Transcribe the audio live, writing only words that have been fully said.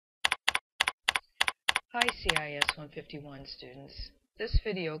Hi CIS 151 students. This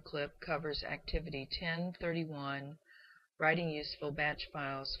video clip covers Activity 1031, Writing Useful Batch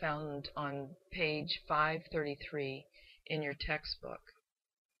Files, found on page 533 in your textbook.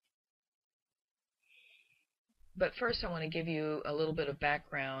 But first I want to give you a little bit of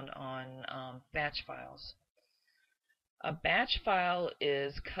background on batch files. A batch file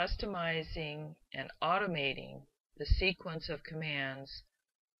is customizing and automating the sequence of commands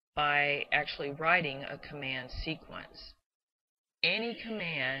by actually writing a command sequence. Any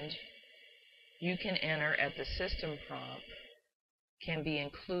command you can enter at the system prompt can be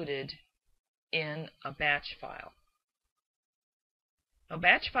included in a batch file. Now,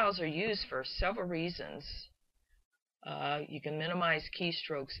 batch files are used for several reasons. You can minimize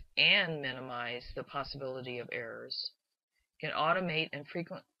keystrokes and minimize the possibility of errors. You can automate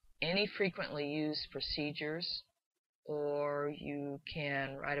any frequently used procedures, or you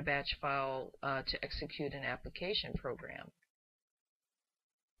can write a batch file to execute an application program.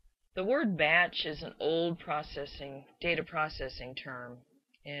 The word batch is an old data processing term.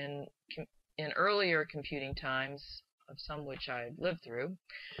 In earlier computing times, of some which I lived through,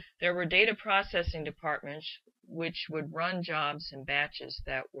 there were data processing departments which would run jobs in batches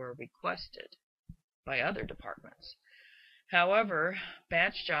that were requested by other departments. However,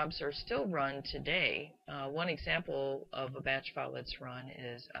 batch jobs are still run today. One example of a batch file that's run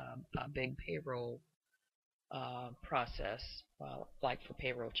is a big payroll process, like for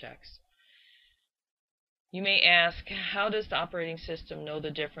payroll checks. You may ask, how does the operating system know the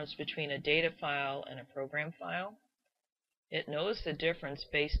difference between a data file and a program file? It knows the difference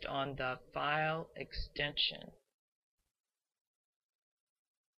based on the file extension.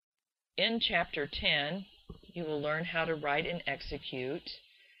 In Chapter 10, you will learn how to write and execute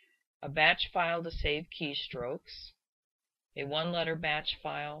a batch file to save keystrokes, a one-letter batch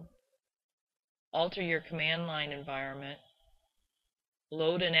file, alter your command line environment,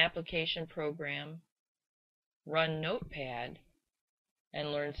 load an application program, run Notepad,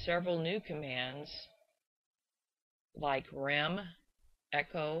 and learn several new commands like rem,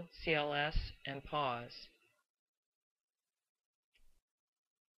 echo, cls, and pause.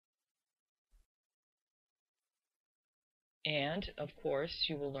 And, of course,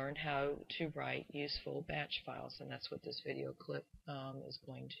 you will learn how to write useful batch files, and that's what this video clip is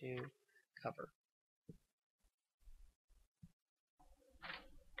going to cover.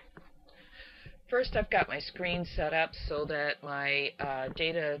 First, I've got my screen set up so that my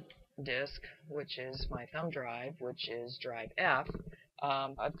data disk, which is my thumb drive, which is drive F,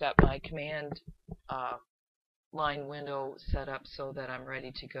 I've got my command line window set up so that I'm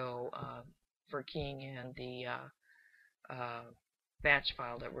ready to go for keying in the batch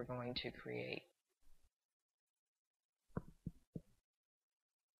file that we're going to create.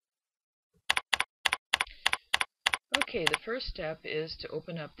 Okay, the first step is to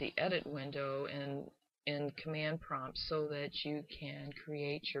open up the edit window in command prompt so that you can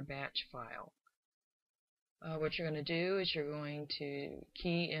create your batch file. What you're going to do is you're going to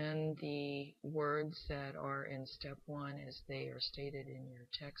key in the words that are in step 1 as they are stated in your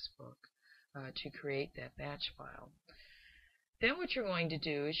textbook to create that batch file. Then what you're going to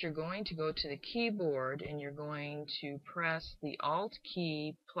do is you're going to go to the keyboard and you're going to press the Alt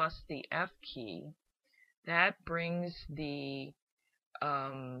key plus the F key. That brings the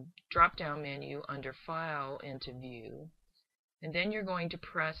drop-down menu under File into view. And then you're going to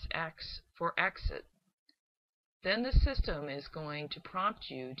press X for exit. Then the system is going to prompt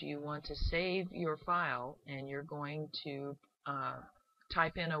you, do you want to save your file? And you're going to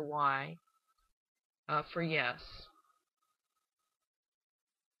type in a Y for yes.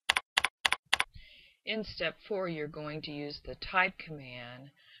 In step 4, you're going to use the type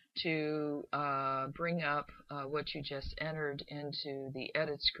command to bring up what you just entered into the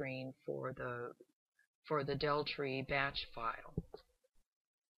edit screen for the Deltree batch file.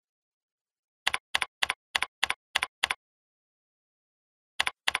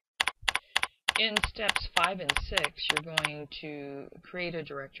 In steps 5 and 6, you're going to create a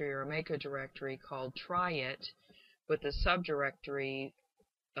directory or make a directory called tryit with a subdirectory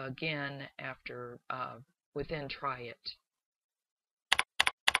again after within tryit.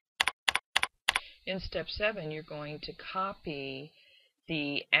 In step 7, you're going to copy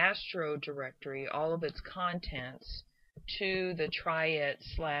the Astro directory, all of its contents, to the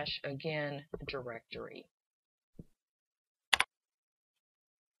tryit/again directory.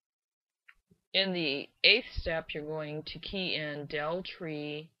 In the 8th step, you're going to key in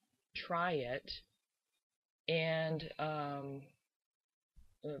Deltree tryit, and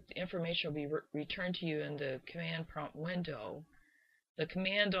the information will be returned to you in the command prompt window. The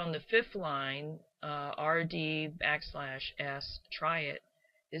command on the fifth line, rd \s try it,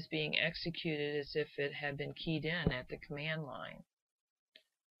 is being executed as if it had been keyed in at the command line.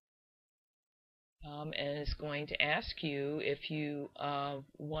 And it's going to ask you if you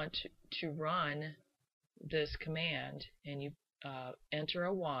want to run this command, and you enter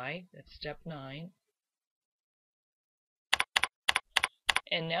a Y, that's step 9.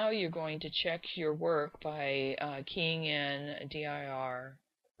 And now you're going to check your work by keying in dir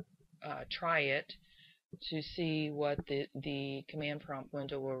try it to see what the command prompt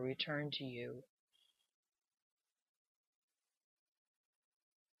window will return to you.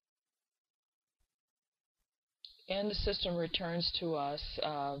 And the system returns to us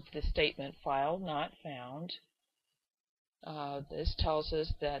the statement file not found. This tells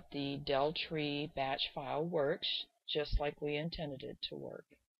us that the Deltree batch file works just like we intended it to work.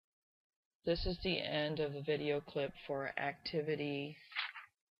 This is the end of the video clip for activity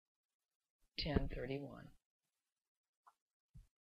 1031.